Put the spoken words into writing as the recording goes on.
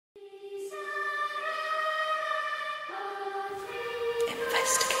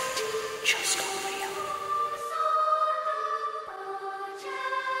investigating just over you.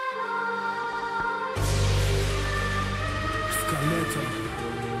 Scaletta.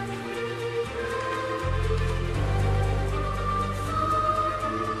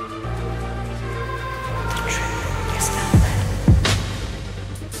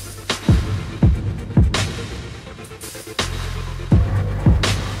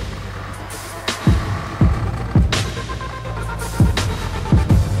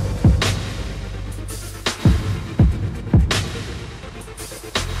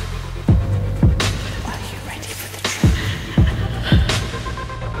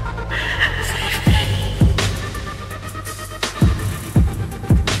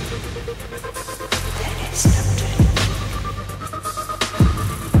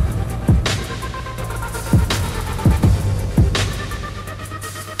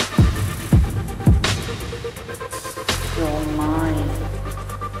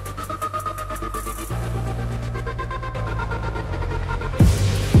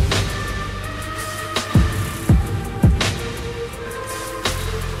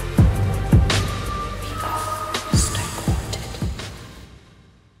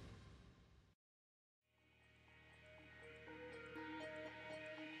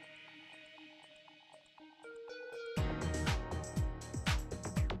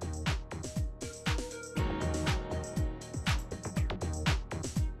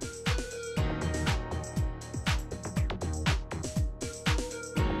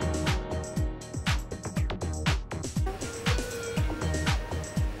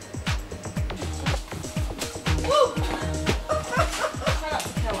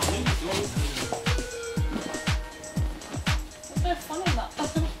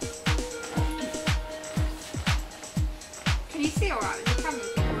 Can you see alright with the camera?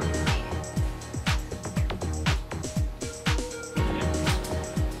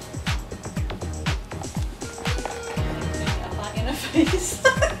 A bag in her face.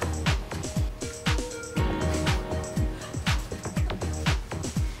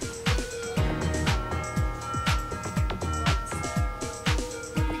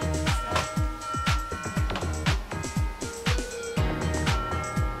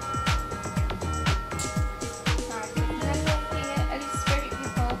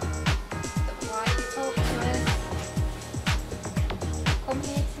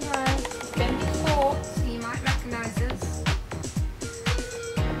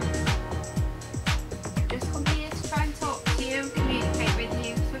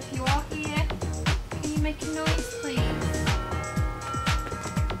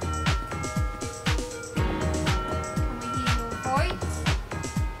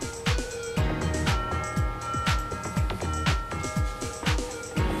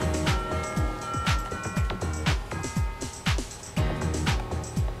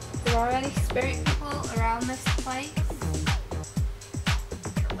 Are any spirit people around this place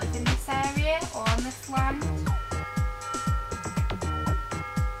that live in this area or on this land?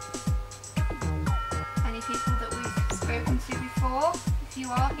 Any people that we've spoken to before? If you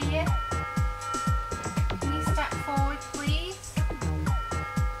are here, can you step forward please?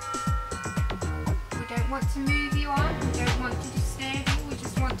 We don't want to move you on, we don't want to disturb you, we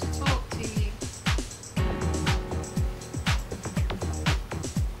just want to talk to you.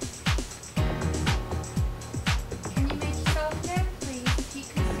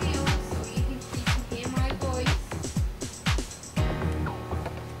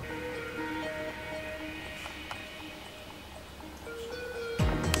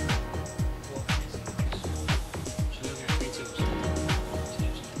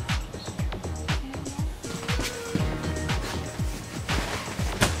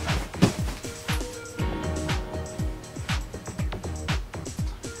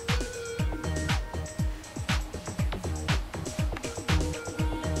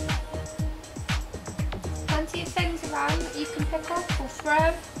 Plenty of things around that you can pick up or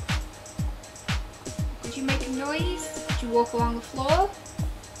throw. Did you make a noise? Did you walk along the floor?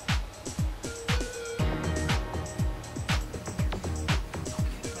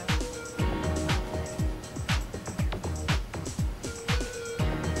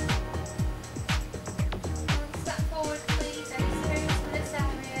 Step forward please, any spirits in this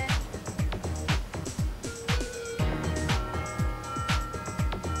area?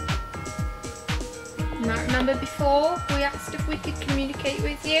 You might remember before we asked if we could communicate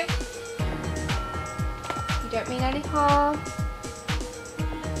with you. You don't mean any harm.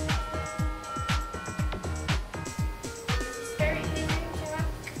 Spirit healing, Jack.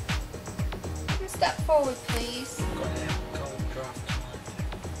 Can you step forward please? Got a cold draft.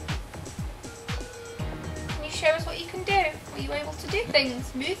 Can you show us what you can do? Are you able to do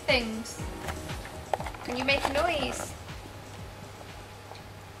things? Move things? Can you make a noise?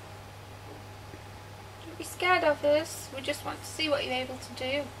 Don't be scared of us. We just want to see what you're able to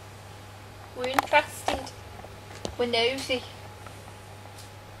do. We're interested. We're nosy.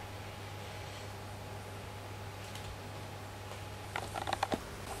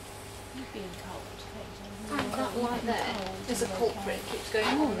 That light there is a culprit. It keeps going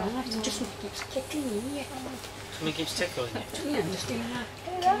on. It just keeps kicking you. Something keeps tickling you. Yeah, just doing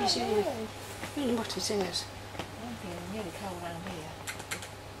that. Can you see it? I don't know what it is. I'm feeling really cold around here.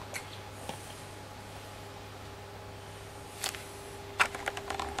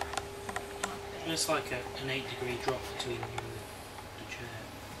 It's like an 8-degree drop between you and the chair.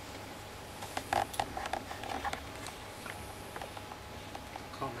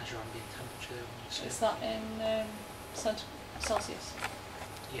 Can't measure ambient temperature there when you sit. Is that in Celsius?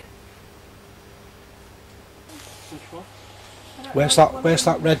 Yeah. Which one? Where's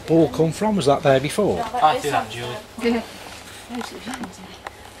that red ball come from? Was that there before? I do that, Julie.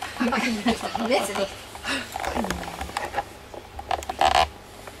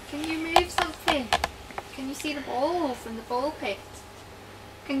 Can you move something? Can you see the ball from the ball pit?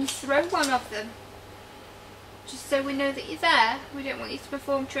 Can you throw one of them? Just so we know that you're there. We don't want you to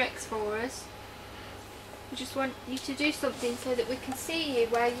perform tricks for us. We just want you to do something so that we can see you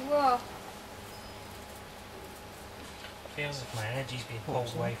where you are. Feels as if my energy's being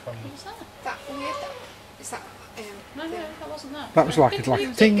pulled away from me. What was that? That weird. Is that? No, that wasn't that. That was like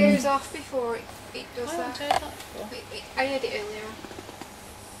It ding. goes off before it does I haven't that. heard that before. I heard it earlier on.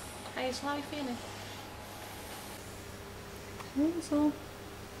 Hey, so how are you feeling? That's all.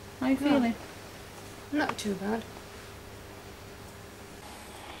 How are you feeling? Not too bad.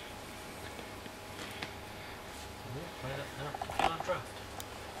 Feel that draft?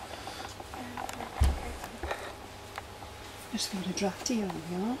 Just got a drafty on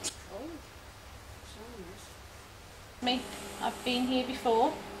here. Me, I've been here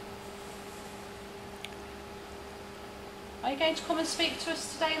before. Are you going to come and speak to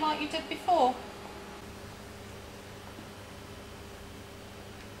us today like you did before?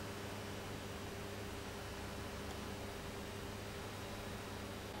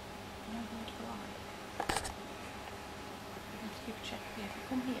 No, where do I? I'm going to keep a check here. If you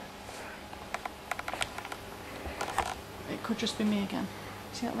come here. It could just be me again.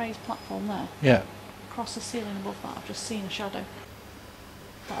 See that raised platform there? Yeah. Across the ceiling above that, I've just seen a shadow.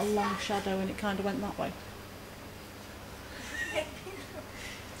 Like a long shadow, and it kind of went that way.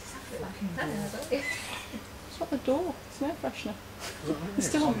 It's not the door, it's an air freshener. I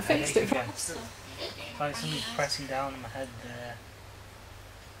still haven't fixed it. Like something pressing down on my head there.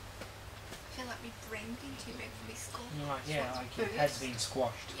 I feel like my brain being too big for my skull. Like, yeah, like your head's being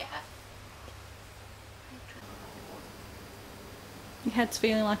squashed. Yeah. Your head's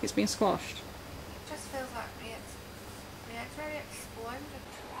feeling like it's been squashed. It just feels like it's very exploded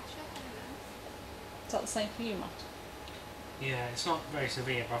pressure. Is that the same for you, Matt? Yeah, it's not very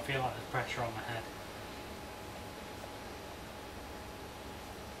severe, but I feel like there's pressure on my head.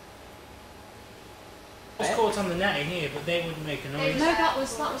 I was caught on the netting here, but they wouldn't make a noise. No, that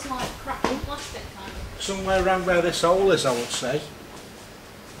was like cracking plastic kind of. Somewhere around where this hole is, I would say.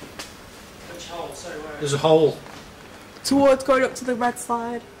 Which hole? Sorry, where? There's a hole. Towards going up to the red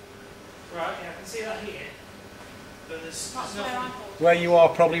slide. Right, yeah, I can see that here. But there's That's where I nothing. thought. Where you are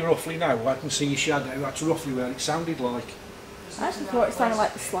probably roughly now, I can see your shadow. That's roughly where it sounded like. I actually thought it sounded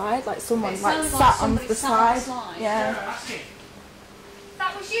like the slide, like someone It like sounded sat like on somebody the sat on the slide. slide. Yeah. Asking.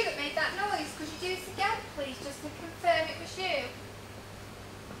 That was you that made that noise. Could you do this again, please, just to confirm it was you?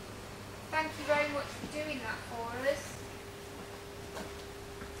 Thank you very much for doing that for us.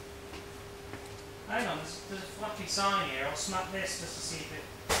 Hang on, there's a flappy sign here. I'll smack this just to see if it.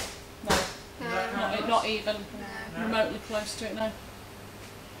 No, not even No. remotely close to it, no.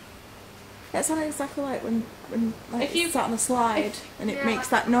 It sounded exactly like when like If you- it's sat on the slide and it Yeah,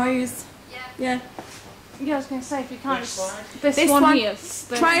 makes like- that noise. Yeah. Yeah. Yeah, I was going to say, if you kind Which of... slide? This one, one, here.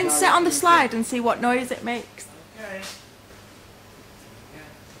 Try and sit on the slide and see what noise it makes. Okay.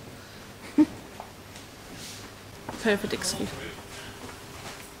 Perfect excuse.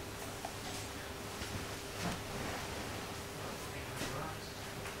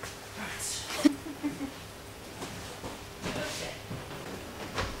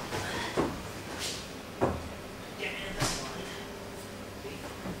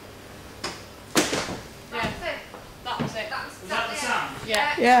 That's it. That was it. That's Was that the sound?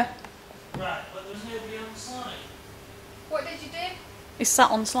 Yeah. Yeah. Right, but there was nobody on the slide. What did you do? It's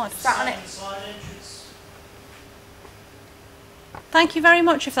sat on the slide. Sat on it. The slide entrance. Thank you very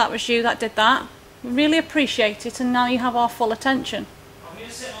much if that was you that did that. We really appreciate it, and now you have our full attention. I'm going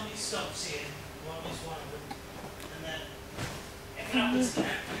to sit on these stumps here, one is one of them, and then if it happens to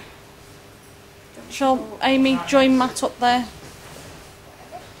Shall Amy join Matt up there?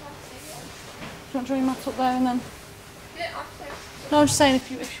 Do you want to join Matt up there and then? No, I'm just saying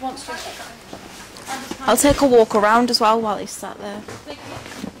if she wants to. I'll take a walk around as well while he's sat there.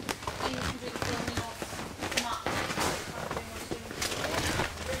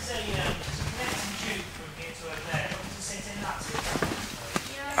 there's a connecting tube from here to over there, what does it sit in that tube?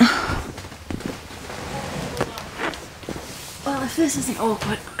 Well, if this isn't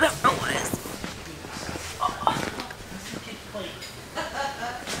awkward, I don't know what is.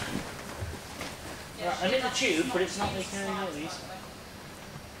 Right, I'm in the tube, but it's not making any noise.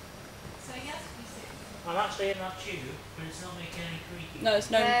 I'm actually in that tube, but it's not making any creaking. No, it's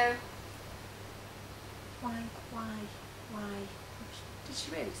no. Why? Did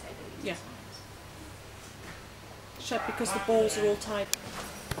she really say that? Yeah. Shed because the balls are all tied.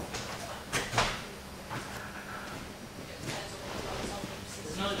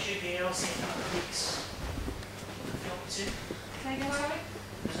 There's another tube here, I'll see if that creaks. If you want me to.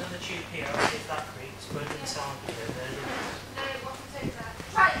 There's another tube here, I'll see if that creaks, but it didn't sound good there.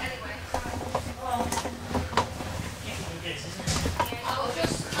 Try it anyway. It is, isn't it? I will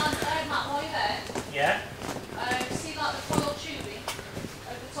just Matt, while you're there, Yeah? see like the coil tubing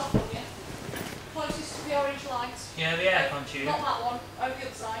over the top of you, closest to the orange light. Yeah, the aircon tube. Not that one, over the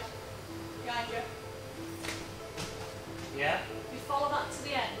other side, behind you. Yeah? If you follow that to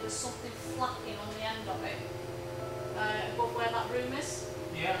the end, there's something flapping on the end of it, above where that room is.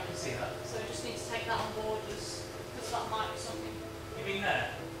 Yeah, I can see that. So you just need to take that on board, because that might be something. You mean there?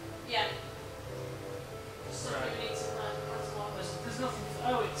 Yeah. Just something Right. we need to catalog. There's nothing.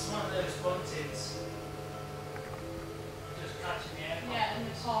 Oh, it's one of those buntings. Just catching the aircon. Yeah, and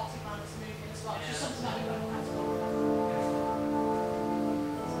the party van's moving as well. Yeah, Just something that's that we won't catalog.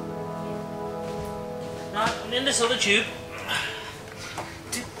 Right, I'm in this other tube.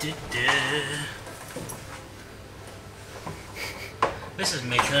 This isn't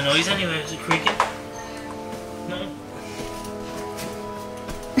making a noise anyway, is it creaking? No.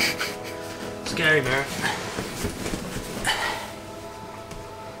 Scary mirror.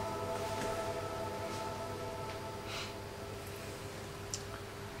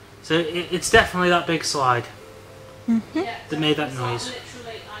 So it's definitely that big slide Yeah, that made that it's noise. like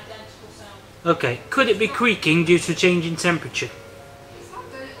literally identical sound. Okay, could it be creaking due to a change in temperature? It's not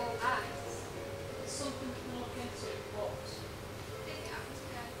doing it all night. It's something we can look into, but It happens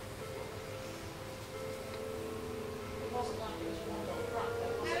again. it wasn't like it was one little crack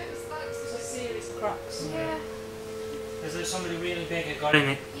though, was No, it? it was like It was a series of cracks. Yeah. Is there somebody really big that got in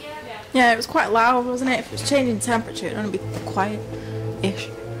it? Yeah. Yeah, it was quite loud, wasn't it? If it was changing temperature, it'd only be quiet-ish.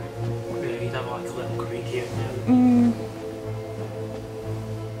 Yeah, you'd have like a little creak here and there.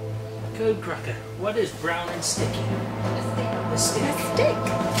 Code cracker. What is brown and sticky? A stick. Stick.